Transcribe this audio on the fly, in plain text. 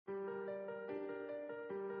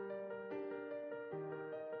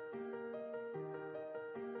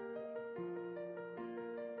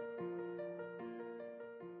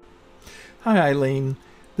Hi Eileen,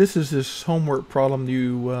 this is this homework problem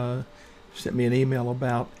you sent me an email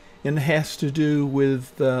about, and it has to do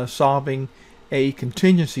with solving a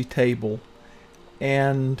contingency table.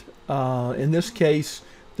 And in this case,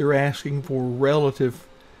 they're asking for relative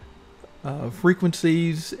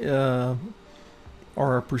frequencies or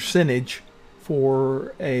a percentage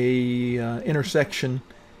for a intersection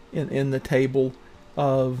in the table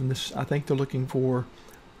of this. I think they're looking for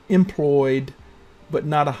employed but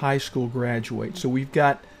not a high school graduate. So we've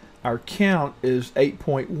got our count is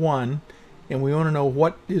 8.1, and we want to know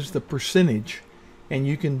what is the percentage. And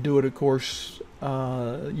you can do it, of course,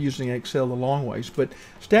 using Excel the long ways. But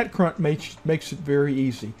StatCrunch makes it very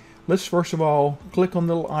easy. Let's first of all click on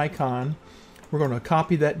the little icon. We're going to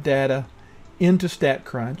copy that data into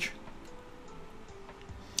StatCrunch.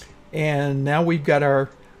 And now we've got our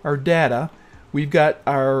data. We've got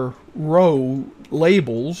our row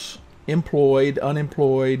labels: employed,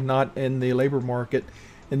 unemployed, not in the labor market.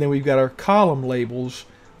 And then we've got our column labels: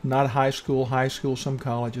 not high school, some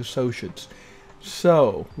college, associates.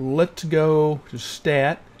 So let's go to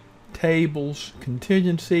Stat, Tables,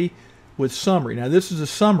 Contingency with Summary. Now this is a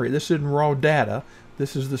summary. This isn't raw data.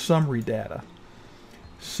 This is the summary data.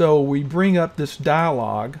 So we bring up this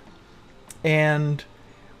dialog, and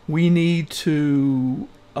we need to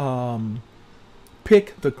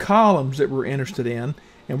pick the columns that we're interested in.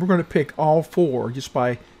 And we're going to pick all four just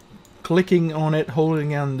by clicking on it,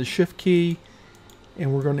 holding down the Shift key,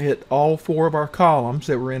 and we're going to hit all four of our columns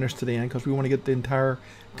that we're interested in because we want to get the entire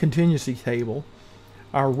contingency table.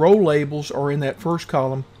 Our row labels are in that first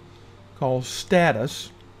column called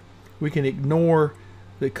Status. We can ignore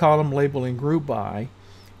the column label and group by.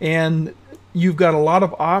 And you've got a lot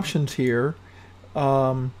of options here.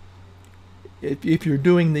 If you're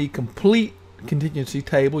doing the complete contingency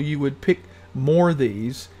table, you would pick more of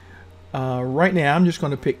these. Right now I'm just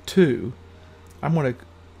going to pick two. I'm going to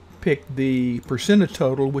pick the percentage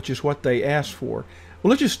total, which is what they asked for. Well,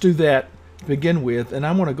 let's just do that to begin with, and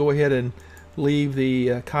I'm going to go ahead and leave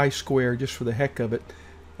the chi-square just for the heck of it,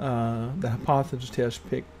 the hypothesis test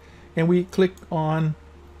pick, and we click on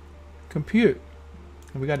compute.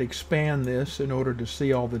 And we got to expand this in order to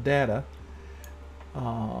see all the data.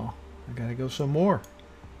 I got to go some more.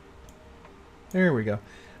 There we go.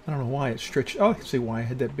 I don't know why it's stretched. Oh, I can see why I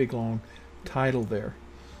had that big long title there.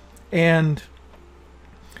 And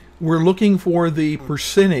we're looking for the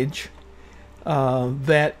percentage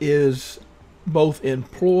that is both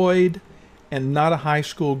employed and not a high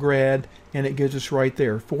school grad, and it gives us right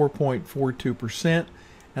there 4.42%.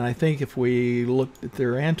 And I think if we looked at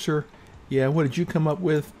their answer, yeah, what did you come up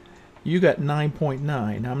with? You got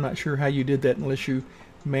 9.9. I'm not sure how you did that unless you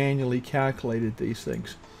manually calculated these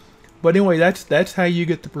things. But anyway, that's how you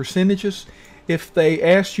get the percentages. If they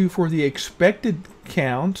ask you for the expected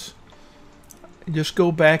counts, just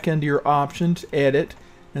go back into your options, edit,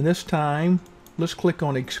 and this time let's click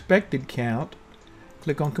on expected count,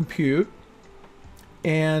 click on compute,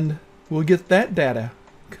 and we'll get that data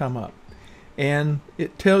come up. And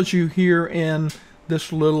it tells you here in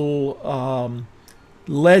this little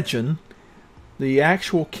legend the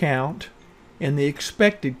actual count and the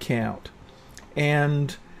expected count.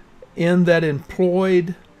 And in that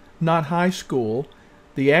employed, not high school,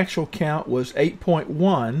 the actual count was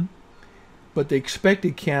 8.1, but the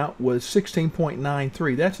expected count was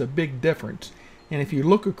 16.93. That's a big difference. And if you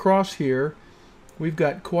look across here, we've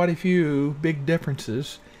got quite a few big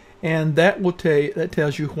differences, and that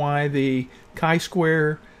tells you why the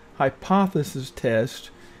chi-square hypothesis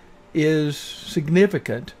test is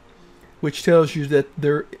significant, which tells you that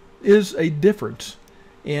there is a difference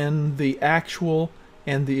in the actual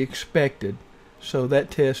and the expected. So that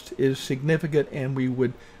test is significant, and we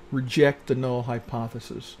would reject the null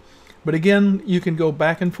hypothesis. But again, you can go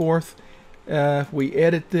back and forth. If we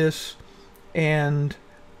edit this, and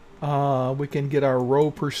we can get our row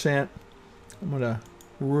percent. I'm going to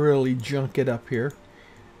really junk it up here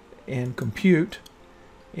and compute.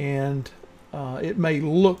 And it may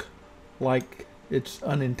look like it's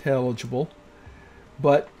unintelligible,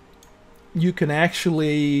 but you can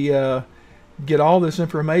actually get all this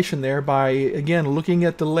information there by, again, looking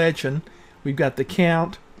at the legend. We've got the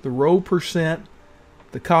count, the row percent,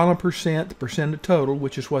 the column percent, the percent of total,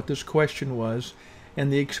 which is what this question was,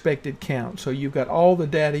 and the expected count. So you've got all the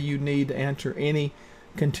data you need to answer any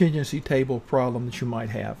contingency table problem that you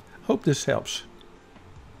might have. Hope this helps.